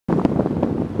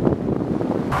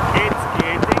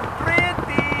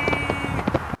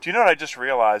Do you know what I just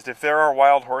realized? If there are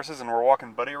wild horses and we're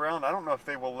walking Buddy around, I don't know if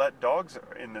they will let dogs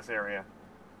in this area.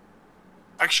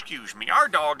 Excuse me, our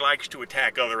dog likes to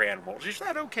attack other animals. Is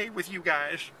that okay with you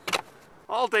guys?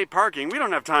 All day parking, we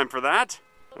don't have time for that.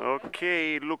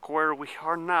 Okay, look where we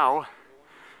are now.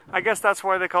 I guess that's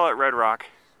why they call it Red Rock.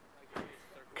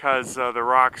 Because the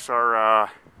rocks are,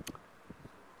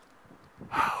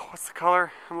 what's the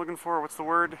color I'm looking for? What's the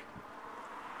word?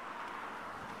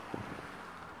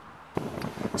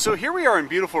 So here we are in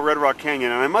beautiful Red Rock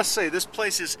Canyon, and I must say this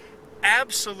place is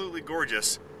absolutely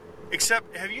gorgeous.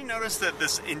 Except, have you noticed that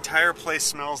this entire place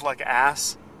smells like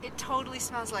ass? It totally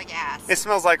smells like ass. It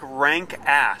smells like rank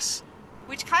ass.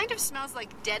 Which kind of smells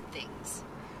like dead things.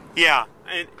 Yeah,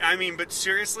 and I mean, but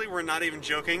seriously, we're not even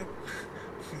joking.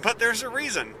 But there's a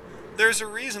reason. There's a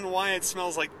reason why it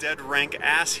smells like dead rank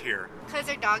ass here. Because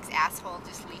our dog's asshole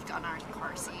just leaked on our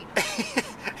car seat.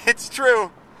 It's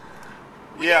true.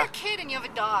 When you're a kid and you have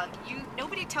a dog,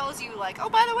 nobody tells you, like, oh,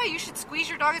 by the way, you should squeeze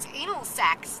your dog's anal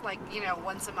sacs, like, you know,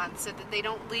 once a month so that they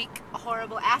don't leak a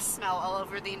horrible ass smell all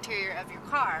over the interior of your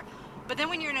car. But then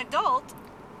when you're an adult,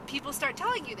 people start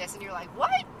telling you this, and you're like,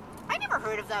 what? I never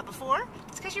heard of that before.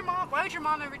 It's because your mom, why would your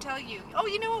mom ever tell you, oh,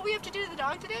 you know what we have to do to the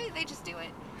dog today? They just do it.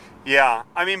 Yeah,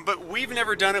 I mean, but we've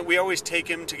never done it. We always take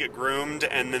him to get groomed,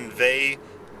 and then they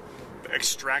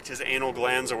extract his anal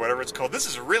glands or whatever it's called. This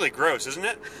is really gross, isn't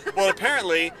it? Well,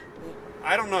 apparently,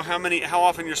 I don't know how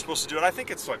often you're supposed to do it. I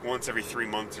think it's like once every 3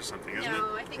 months or something, isn't it?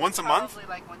 No, I think once it's a month? probably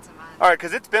like once a month. All right,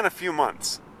 because it's been a few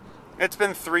months. It's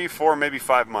been 3, 4, maybe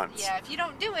 5 months. Yeah, if you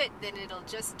don't do it, then it'll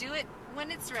just do it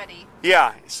when it's ready.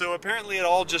 Yeah, so apparently it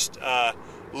all just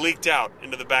leaked out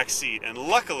into the back seat, and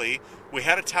luckily we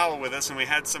had a towel with us and we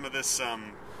had some of this,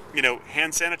 you know,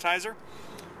 hand sanitizer.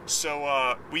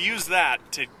 So we used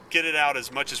that to get it out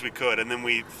as much as we could, and then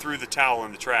we threw the towel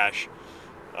in the trash.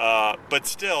 But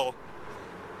still,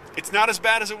 it's not as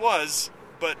bad as it was,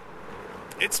 but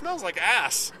it smells like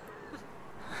ass.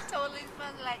 Totally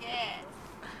smells like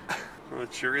ass. Well,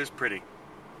 it sure is pretty.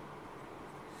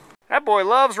 That boy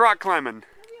loves rock climbing.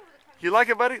 You like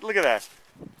it, buddy? Look at that.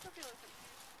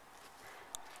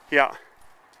 Yeah.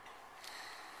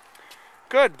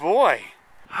 Good boy.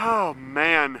 Oh,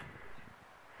 man.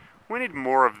 We need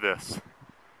more of this.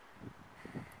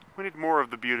 We need more of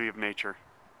the beauty of nature.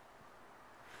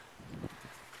 What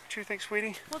do you think,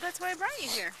 sweetie? Well, that's why I brought you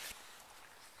here.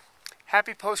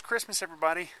 Happy post-Christmas,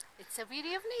 everybody. It's the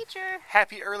beauty of nature.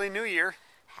 Happy early New Year.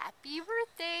 Happy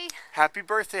birthday. Happy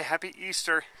birthday. Happy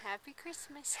Easter. Happy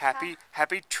Christmas.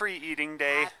 Happy tree eating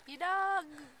day. Happy dog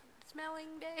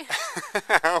smelling day.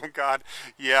 Oh, God.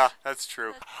 Yeah, that's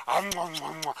true.